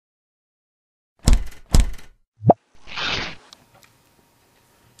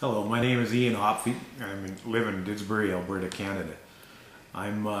Hello, my name is Ian Hopfeet. I live in Didsbury, Alberta, Canada.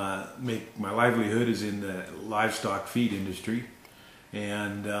 My livelihood is in the livestock feed industry,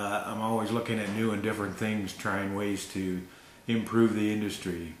 and I'm always looking at new and different things, trying ways to improve the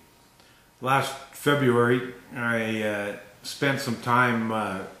industry. Last February, I spent some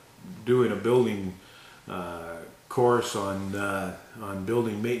time doing a building course on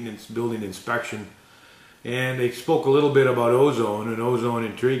building maintenance, building inspection. And they spoke a little bit about ozone, and ozone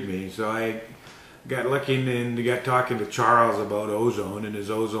intrigued me. So I got looking and got talking to Charles about ozone and his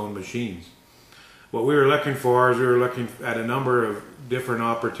ozone machines. What we were looking for is we were looking at a number of different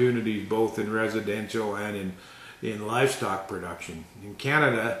opportunities, both in residential and in livestock production. In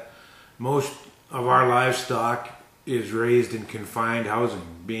Canada, most of our livestock is raised in confined housing,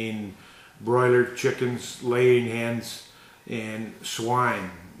 being broiler chickens, laying hens, and swine.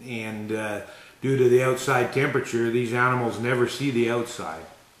 And due to the outside temperature, these animals never see the outside.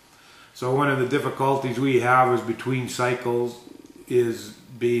 So one of the difficulties we have is between cycles is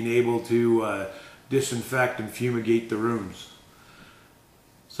being able to disinfect and fumigate the rooms.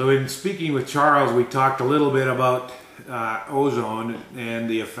 So in speaking with Charles, we talked a little bit about ozone and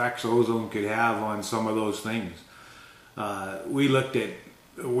the effects ozone could have on some of those things. We looked at,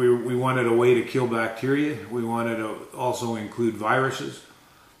 we wanted a way to kill bacteria. We wanted to also include viruses.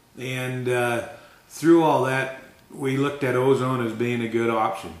 And through all that, we looked at ozone as being a good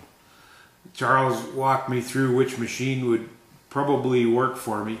option. Charles walked me through which machine would probably work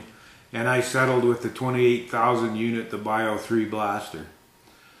for me, and I settled with the 28,000 unit, the Bio3Blaster.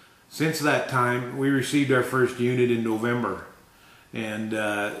 Since that time, we received our first unit in November,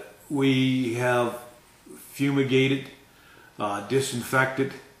 and we have fumigated,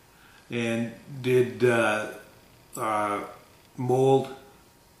 disinfected, and did mold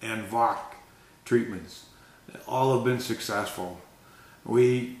and VOC treatments. All have been successful.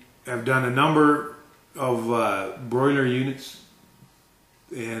 We have done a number of broiler units,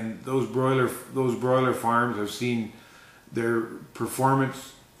 and those broiler farms have seen their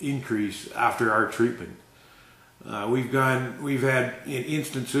performance increase after our treatment. We've had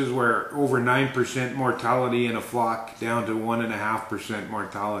instances where over 9% mortality in a flock down to 1.5%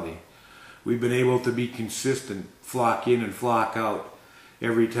 mortality. We've been able to be consistent, flock in and flock out,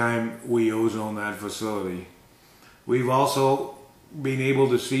 every time we ozone that facility. We've also been able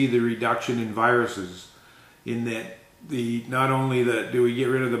to see the reduction in viruses, in that not only do we get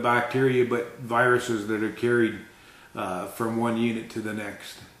rid of the bacteria, but viruses that are carried from one unit to the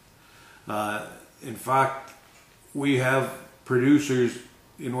next. In fact, we have producers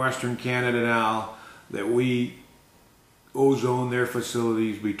in Western Canada now that we ozone their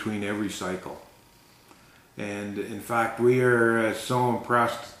facilities between every cycle. And in fact, we are so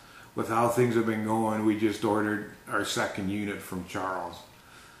impressed with how things have been going, we just ordered our second unit from Charles.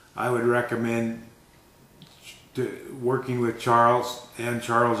 I would recommend working with Charles and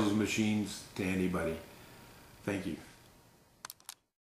Charles's machines to anybody. Thank you.